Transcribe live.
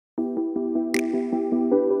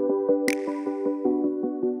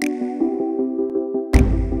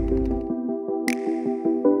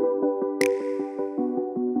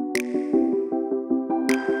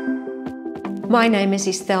My name is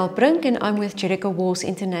Estelle Brink and I'm with Jericho Walls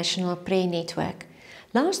International Prayer Network.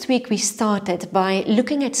 Last week we started by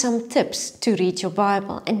looking at some tips to read your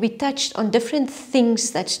Bible, and we touched on different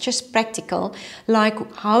things that's just practical,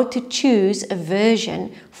 like how to choose a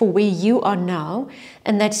version for where you are now,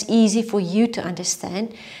 and that's easy for you to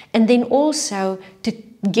understand, and then also to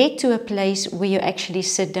get to a place where you actually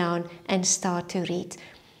sit down and start to read.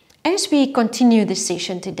 As we continue this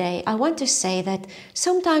session today, I want to say that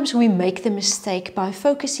sometimes we make the mistake by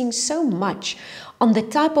focusing so much on the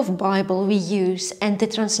type of Bible we use and the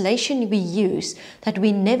translation we use that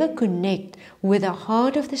we never connect with the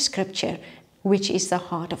heart of the Scripture, which is the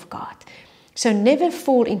heart of God. So never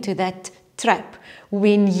fall into that trap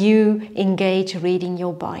when you engage reading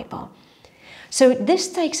your Bible. So this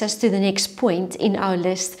takes us to the next point in our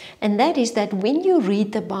list, and that is that when you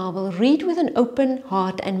read the Bible, read with an open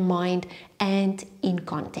heart and mind and in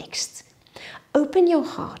context. Open your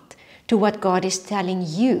heart to what God is telling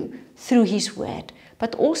you through His Word,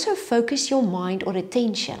 but also focus your mind or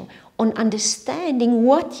attention on understanding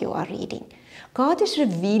what you are reading. God is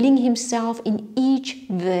revealing Himself in each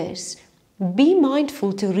verse. Be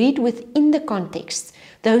mindful to read within the context,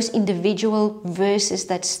 those individual verses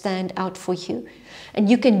that stand out for you. And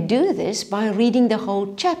you can do this by reading the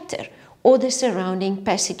whole chapter or the surrounding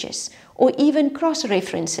passages, or even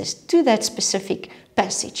cross-references to that specific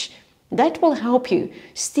passage. That will help you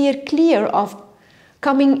steer clear of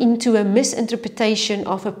coming into a misinterpretation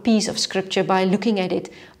of a piece of Scripture by looking at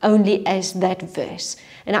it only as that verse.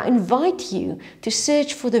 And I invite you to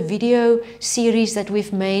search for the video series that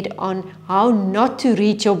we've made on how not to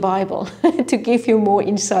read your Bible to give you more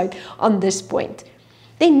insight on this point.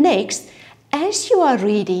 Then next, as you are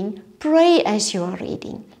reading, pray as you are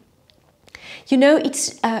reading. You know,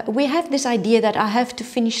 we have this idea that I have to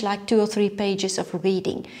finish like 2 or 3 pages of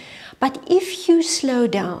reading. But if you slow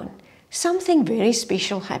down, something very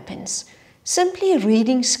special happens. Simply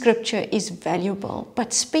reading Scripture is valuable,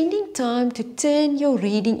 but spending time to turn your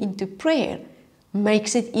reading into prayer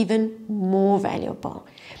makes it even more valuable.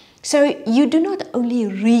 So you do not only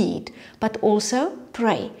read, but also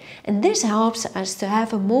pray. And this helps us to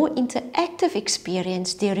have a more interactive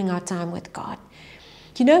experience during our time with God.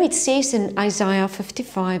 You know, it says in Isaiah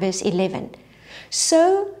 55 verse 11,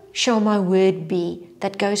 "So shall my word be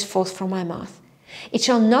that goes forth from my mouth. It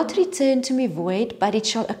shall not return to me void, but it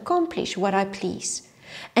shall accomplish what I please,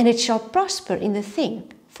 and it shall prosper in the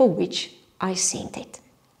thing for which I sent it."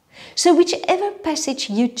 So whichever passage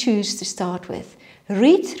you choose to start with,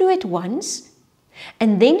 read through it once,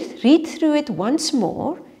 and then read through it once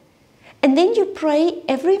more, and then you pray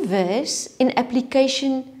every verse in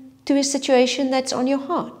application to a situation that's on your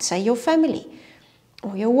heart, say your family,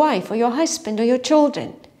 or your wife, or your husband, or your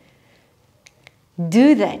children.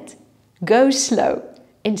 Do that. Go slow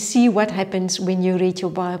and see what happens when you read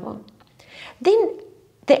your Bible. Then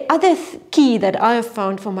the other key that I have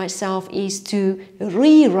found for myself is to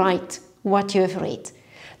rewrite what you have read.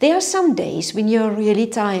 There are some days when you're really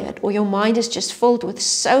tired, or your mind is just filled with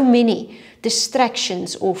so many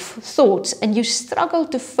distractions or thoughts, and you struggle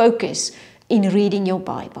to focus in reading your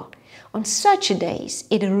Bible. On such days,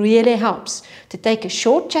 it really helps to take a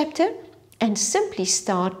short chapter and simply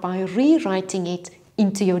start by rewriting it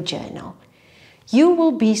into your journal. You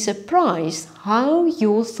will be surprised how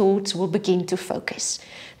your thoughts will begin to focus.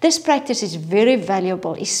 This practice is very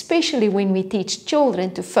valuable, especially when we teach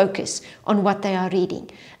children to focus on what they are reading.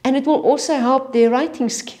 And it will also help their writing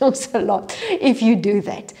skills a lot if you do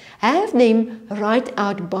that. Have them write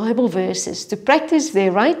out Bible verses to practice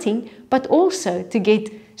their writing, but also to get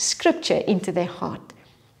Scripture into their heart.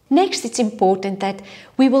 Next, it's important that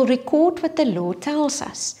we will record what the Lord tells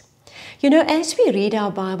us. You know, as we read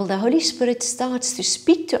our Bible, the Holy Spirit starts to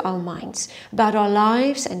speak to our minds about our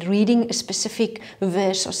lives and reading a specific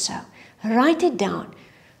verse or so. Write it down,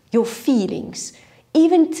 your feelings.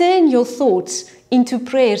 Even turn your thoughts into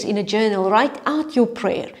prayers in a journal. Write out your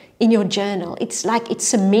prayer in your journal. It's like it's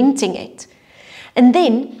cementing it. And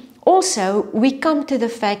then also we come to the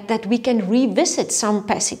fact that we can revisit some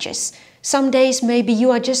passages. Some days maybe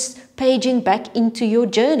you are just paging back into your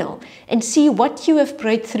journal and see what you have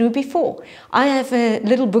prayed through before. I have a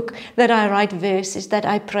little book that I write verses that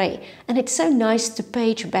I pray, and it's so nice to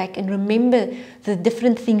page back and remember the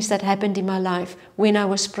different things that happened in my life when I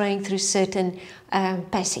was praying through certain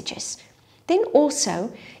passages. Then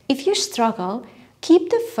also, if you struggle,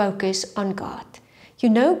 keep the focus on God. You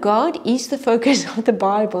know, God is the focus of the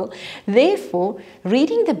Bible. Therefore,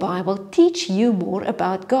 reading the Bible teaches you more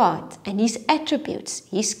about God and His attributes,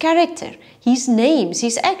 His character, His names,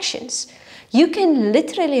 His actions. You can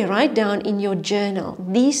literally write down in your journal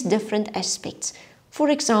these different aspects. For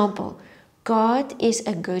example, God is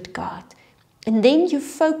a good God. And then you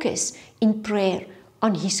focus in prayer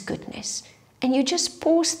on His goodness. And you just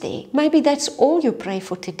pause there. Maybe that's all you pray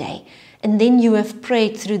for today. And then you have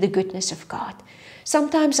prayed through the goodness of God.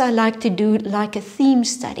 Sometimes I like to do like a theme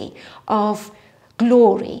study of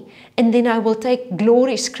glory. And then I will take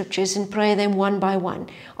glory scriptures and pray them one by one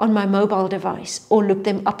on my mobile device, or look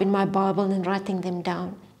them up in my Bible and writing them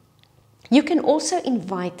down. You can also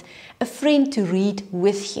invite a friend to read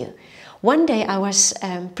with you. One day I was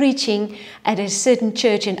preaching at a certain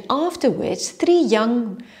church, and afterwards 3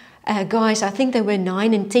 young guys, I think they were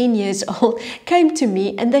 9 and 10 years old, came to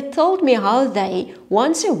me and they told me how they,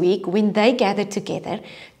 once a week when they gather together,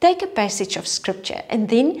 take a passage of scripture and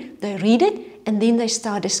then they read it and then they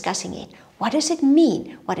start discussing it. What does it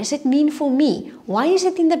mean? What does it mean for me? Why is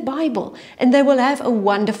it in the Bible? And they will have a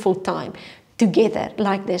wonderful time together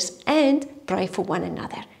like this and pray for one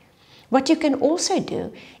another. What you can also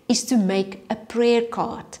do is to make a prayer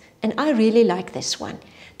card. And I really like this one.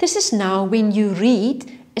 This is now when you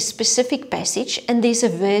read a specific passage and there's a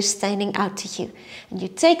verse standing out to you. And you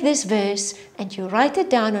take this verse and you write it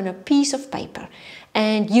down on a piece of paper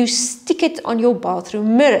and you stick it on your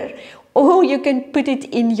bathroom mirror, or you can put it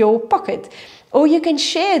in your pocket, or you can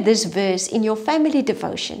share this verse in your family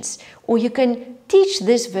devotions, or you can teach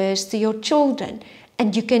this verse to your children.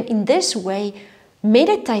 And you can in this way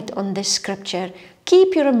meditate on this scripture,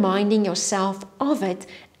 keep you reminding yourself of it,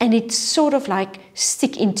 and it's sort of like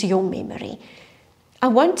stick into your memory. I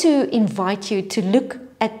want to invite you to look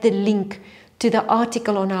at the link to the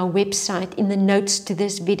article on our website in the notes to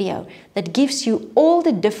this video that gives you all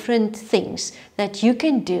the different things that you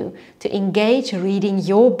can do to engage reading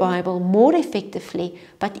your Bible more effectively,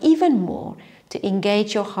 but even more to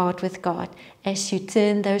engage your heart with God as you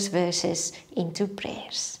turn those verses into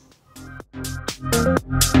prayers.